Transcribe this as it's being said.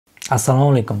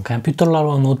Assalomu alaykum. Kompyuterlar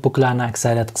va noutbuklarning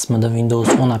aksariyat qismida Windows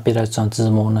 10 operatsion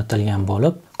tizimi o'rnatilgan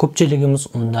bo'lib, ko'pchiligimiz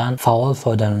undan faol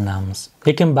foydalanamiz.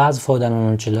 Lekin ba'zi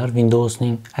foydalanuvchilar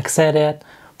Windowsning aksariyat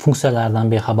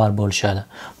funksiyalaridan bexabar bo'lishadi.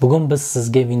 Bugun biz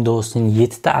sizga Windowsning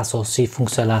 7 ta asosiy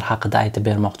funksiyalar haqida aytib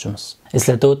bermoqchimiz.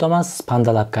 Eslatib o'taman, siz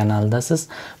Pandalab kanalidasiz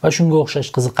va shunga o'xshash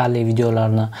qiziqarli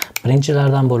videolarni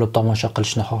birinchilardan bo'lib tomosha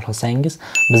qilishni xohlasangiz,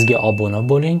 bizga obuna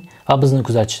bo'ling va bizni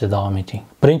kuzatishda davom eting.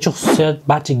 Birinchi xususiyat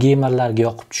barcha geymerlarga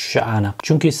yoqib tushishi aniq.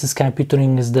 Chunki siz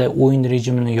kompyuteringizda o'yin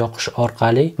rejimini yoqish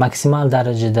orqali maksimal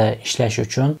darajada ishlash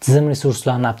uchun tizim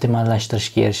resurslarini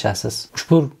optimallashtirishga erishasiz.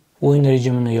 Ushbu o'yin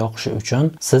rejimini yoqish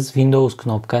uchun siz Windows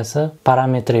knopkasi,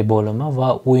 parametri bo'limi va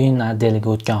o'yin oddeliga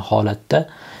o'tgan holatda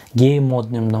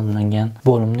GodMODE deb nomlangan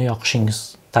bo'limni yoqishingiz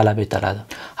talab etiladi.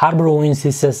 Har bir o'yin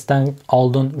sessiyasidan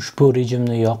oldin ushbu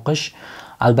rejimni yoqish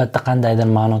albatta qandaydir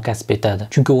ma'no kasb etadi.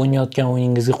 Chunki o'ynayotgan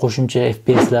o'yiningizga qo'shimcha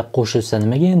FPSlar qo'shilsa,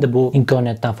 nimaga endi bu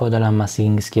imkoniyatdan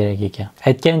foydalanmasligingiz kerak ekan.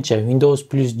 Aytgancha, Windows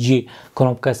 +G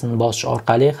knopkasini bosish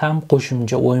orqali ham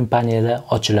qo'shimcha o'yin paneli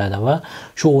ochiladi va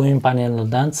shu o'yin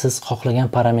panelidan siz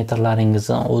xohlagan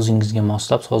parametrlaringizni o'zingizga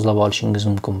moslab sozlab olishingiz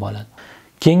mumkin bo'ladi.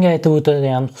 Keyingi aytib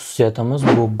o'tadigan xususiyatimiz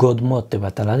bu GodMODE deb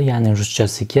ataladi, ya'ni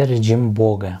ruschasiga rejim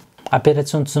boga.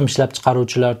 Operatsion tizim ishlab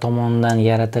chiqaruvchilar tomonidan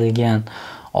yaratilgan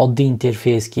oddiy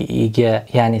interfeysga ega,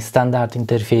 ya'ni standart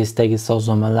interfeysdagi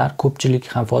sozlamalar ko'pchilik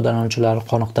ham foydalanuvchilarni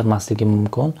qoniqtirmasligi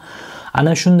mumkin.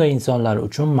 Ana shunday insonlar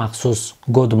uchun maxsus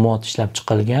GodMODE ishlab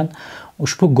chiqilgan.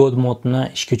 Ushbu GodMODEni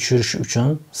ishga tushirish uchun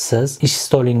siz ish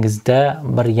stolingizda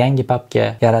bir yangi papka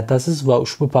yaratasiz va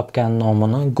ushbu papkaning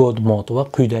nomini GodMODE va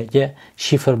quyidagi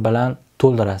shifr bilan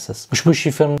to'ldirasiz. Ushbu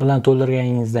shifr bilan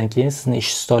to'ldirganingizdan keyin sizni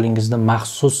ish stolingizda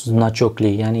maxsus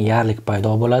znachokli, ya'ni yarlik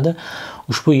paydo bo'ladi.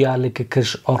 Ushbu yarlikka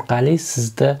kirish orqali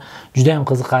sizda juda ham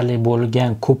qiziqarli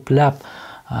bo'lgan ko'plab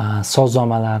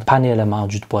sozlamalar paneli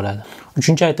mavjud bo'ladi.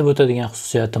 Uchinchi aytib o'tadigan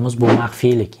xususiyatimiz bu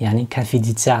maxfiylik, ya'ni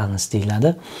konfidensialnost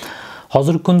deyiladi.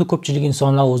 Hozirgi kunda ko'pchilik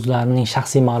insonlar o'zlarining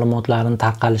shaxsiy ma'lumotlarini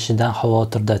tarqalishidan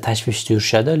xavotirda, tashvishda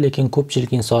yurishadi, lekin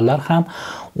ko'pchilik insonlar ham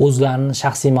o'zlarining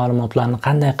shaxsiy ma'lumotlarini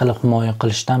qanday qilib himoya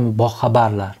qilishdan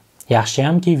boxabarlar.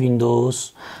 Yaxshiyamki Windows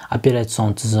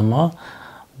operatsion tizimi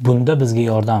bunda bizga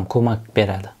yordam, ko'mak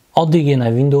beradi. Oddiygina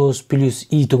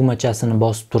Windows+i tugmachasini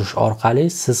bosib turish orqali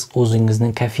siz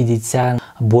o'zingizning konfidensial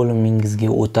bo'limingizga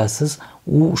o'tasiz.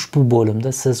 Ushbu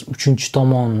bo'limda siz uchinchi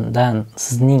tomondan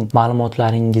sizning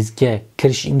ma'lumotlaringizga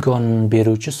kirish imkonini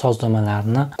beruvchi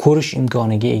sozlamalarni ko'rish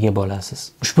imkoniga ega bo'lasiz.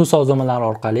 Ushbu sozlamalar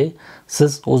orqali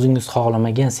siz o'zingiz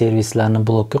xohlamagan servislarni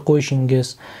blokka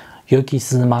qo'yishingiz yoki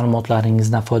sizning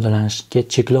ma'lumotlaringizdan foydalanishga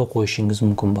cheklov qo'yishingiz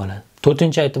mumkin bo'ladi.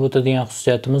 To'rtinchi aytib o'tadigan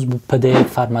xususiyatimiz bu PDF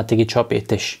formatiga chop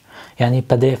etish, ya'ni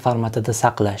PDF formatida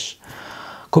saqlash.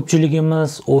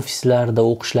 Ko'pchiligimiz ofislarda,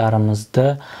 o'qishlarimizda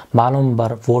ma'lum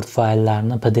bir Word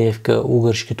fayllarni PDF ga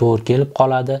o'girishga to'g'ri kelib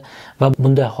qoladi va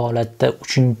bunday holatda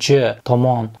uchinchi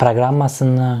tomon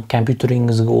programmasini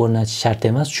kompyuteringizga o'rnatish shart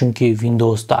emas, chunki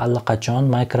Windowsda allaqachon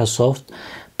Microsoft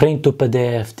Print to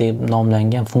PDF deb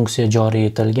nomlangan funksiya joriy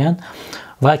etilgan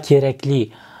va kerakli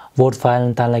Word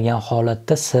faylini tanlagan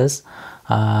holatda siz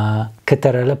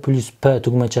Ctrl+P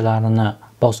tugmachalarini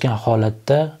bosgan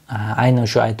holatda aynan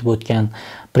shu aytib o'tgan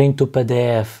Print to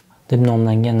PDF deb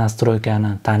nomlangan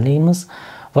nastroykani tanlaymiz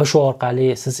va shu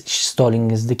orqali siz ish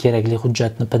stolingizda kerakli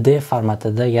hujjatni PDF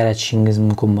formatida yaratishingiz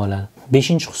mumkin bo'ladi.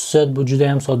 Beshinchi xususiyat bu juda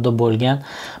ham sodda bo'lgan,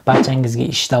 barchangizga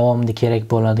ish davomida kerak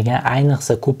bo'ladigan,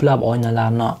 ayniqsa ko'plab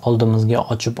oynalarni oldimizga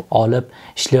ochib olib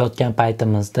ishlayotgan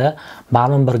paytimizda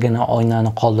ma'lum birgina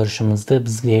oynani qoldirishimizda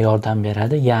bizga yordam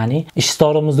beradi. Ya'ni ish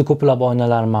stolimizda ko'plab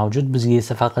oynalar mavjud, bizga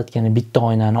esa faqatgina bitta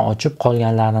oynani ochib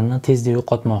qolganlarini tezda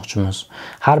yo'qotmoqchimiz.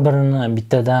 Har birini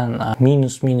bittadan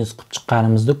minus qilib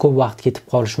chiqqanimizda ko'p vaqt ketib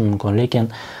qolishi mumkin,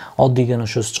 lekin oddiygina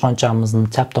shu sichqonchamizni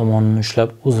chap tomonini ushlab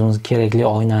o'zimizga kerakli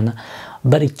oynani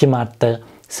 1-2 marta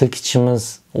silkitishimiz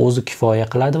o'zi kifoya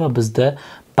qiladi va bizda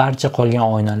barcha qolgan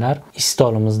oynalar ish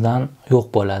stolimizdan yo'q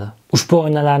bo'ladi. Ushbu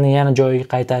oynalarni yana joyiga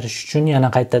qaytarish uchun yana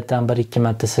qaytadan 1-2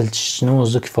 marta silkitishning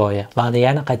o'zi kifoya va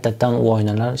yana qaytadan u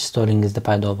oynalar ish stolingizda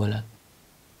paydo bo'ladi.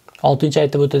 Oltinchi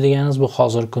aytib o'tadiganimiz bu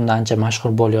hozirgi kunda ancha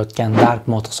mashhur bo'layotgan dark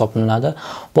mode hisoblanadi.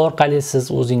 Bu orqali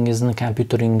siz o'zingizni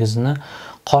kompyuteringizni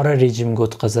qora rejimga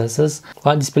o'tkazasiz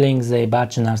va displeyingizdagi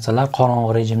barcha narsalar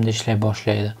qorong'u rejimda ishlay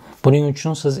boshlaydi. Buning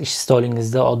uchun siz ish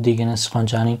stolingizda oddiygina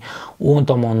sichqonchaning o'ng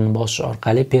tomonini bosish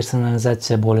orqali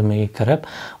personalizatsiya bo'limiga kirib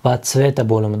va tsveta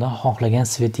bo'limidan xohlagan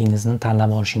svetingizni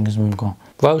tanlab olishingiz mumkin.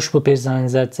 Va ushbu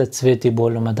personalizatsiya tsveti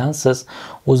bo'limidan siz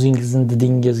o'zingizning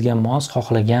didingizga mos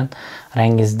xohlagan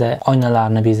rangingizda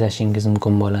oynalarni bezashingiz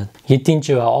mumkin bo'ladi.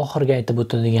 7-chi va oxirgi aytib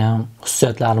o'tadigan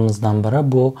xususiyatlarimizdan biri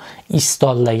bu ish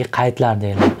stolidagi qaydlar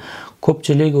deyiladi.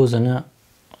 Ko'pchilik o'zini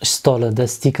ish stolida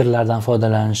stikerlardan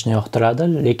foydalanishni yoqtiradi,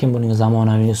 lekin buning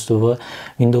zamonaviy uslubi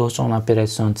Windows 10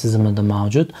 operatsion tizimida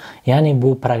mavjud. Ya'ni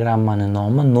bu programmaning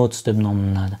nomi Notes deb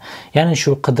nomlanadi. Ya'ni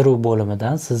shu qidiruv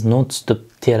bo'limidan siz Notes deb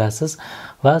terasiz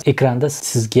va ekranda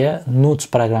sizga Notes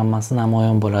programmasi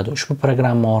namoyon bo'ladi. Ushbu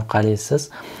programma orqali siz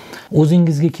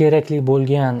o'zingizga kerakli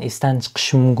bo'lgan, esdan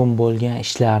chiqishi mumkin bo'lgan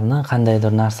ishlarni,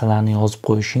 qandaydir narsalarni yozib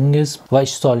qo'yishingiz va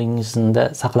ish stolingizda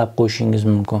saqlab qo'yishingiz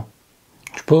mumkin.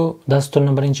 Ushbu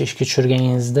dasturni birinchi ishga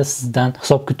tushirganingizda sizdan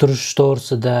hisobga turish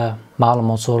to'g'risida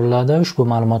ma'lumot so'raladi. Ushbu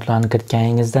ma'lumotlarni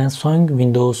kiritganingizdan so'ng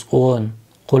Windows 10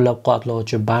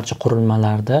 qo'llab-quvvatlovchi barcha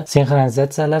qurilmalarda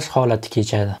sinxronizatsiyalash holati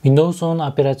kechadi. Windows 10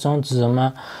 operatsion tizimi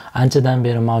anchadan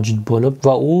beri mavjud bo'lib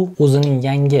va u o'zining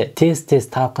yangi tez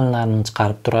talqinlarini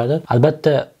chiqarib turadi.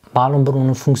 Albatta, ma'lum bir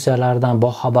uning funksiyalaridan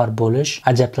boxabar bo'lish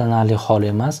ajablanarli hol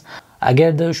emas.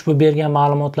 Agarda ushbu bergan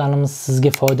ma'lumotlarimiz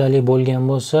sizga foydali bo'lgan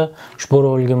bo'lsa, ushbu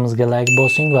roligimizga like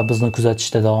bosing va bizni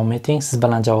kuzatishda davom eting. Siz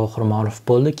bilan Javohir Ma'ruf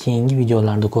bo'ldi. Keyingi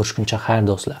videolarda ko'rishguncha xayr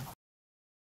do'stlar.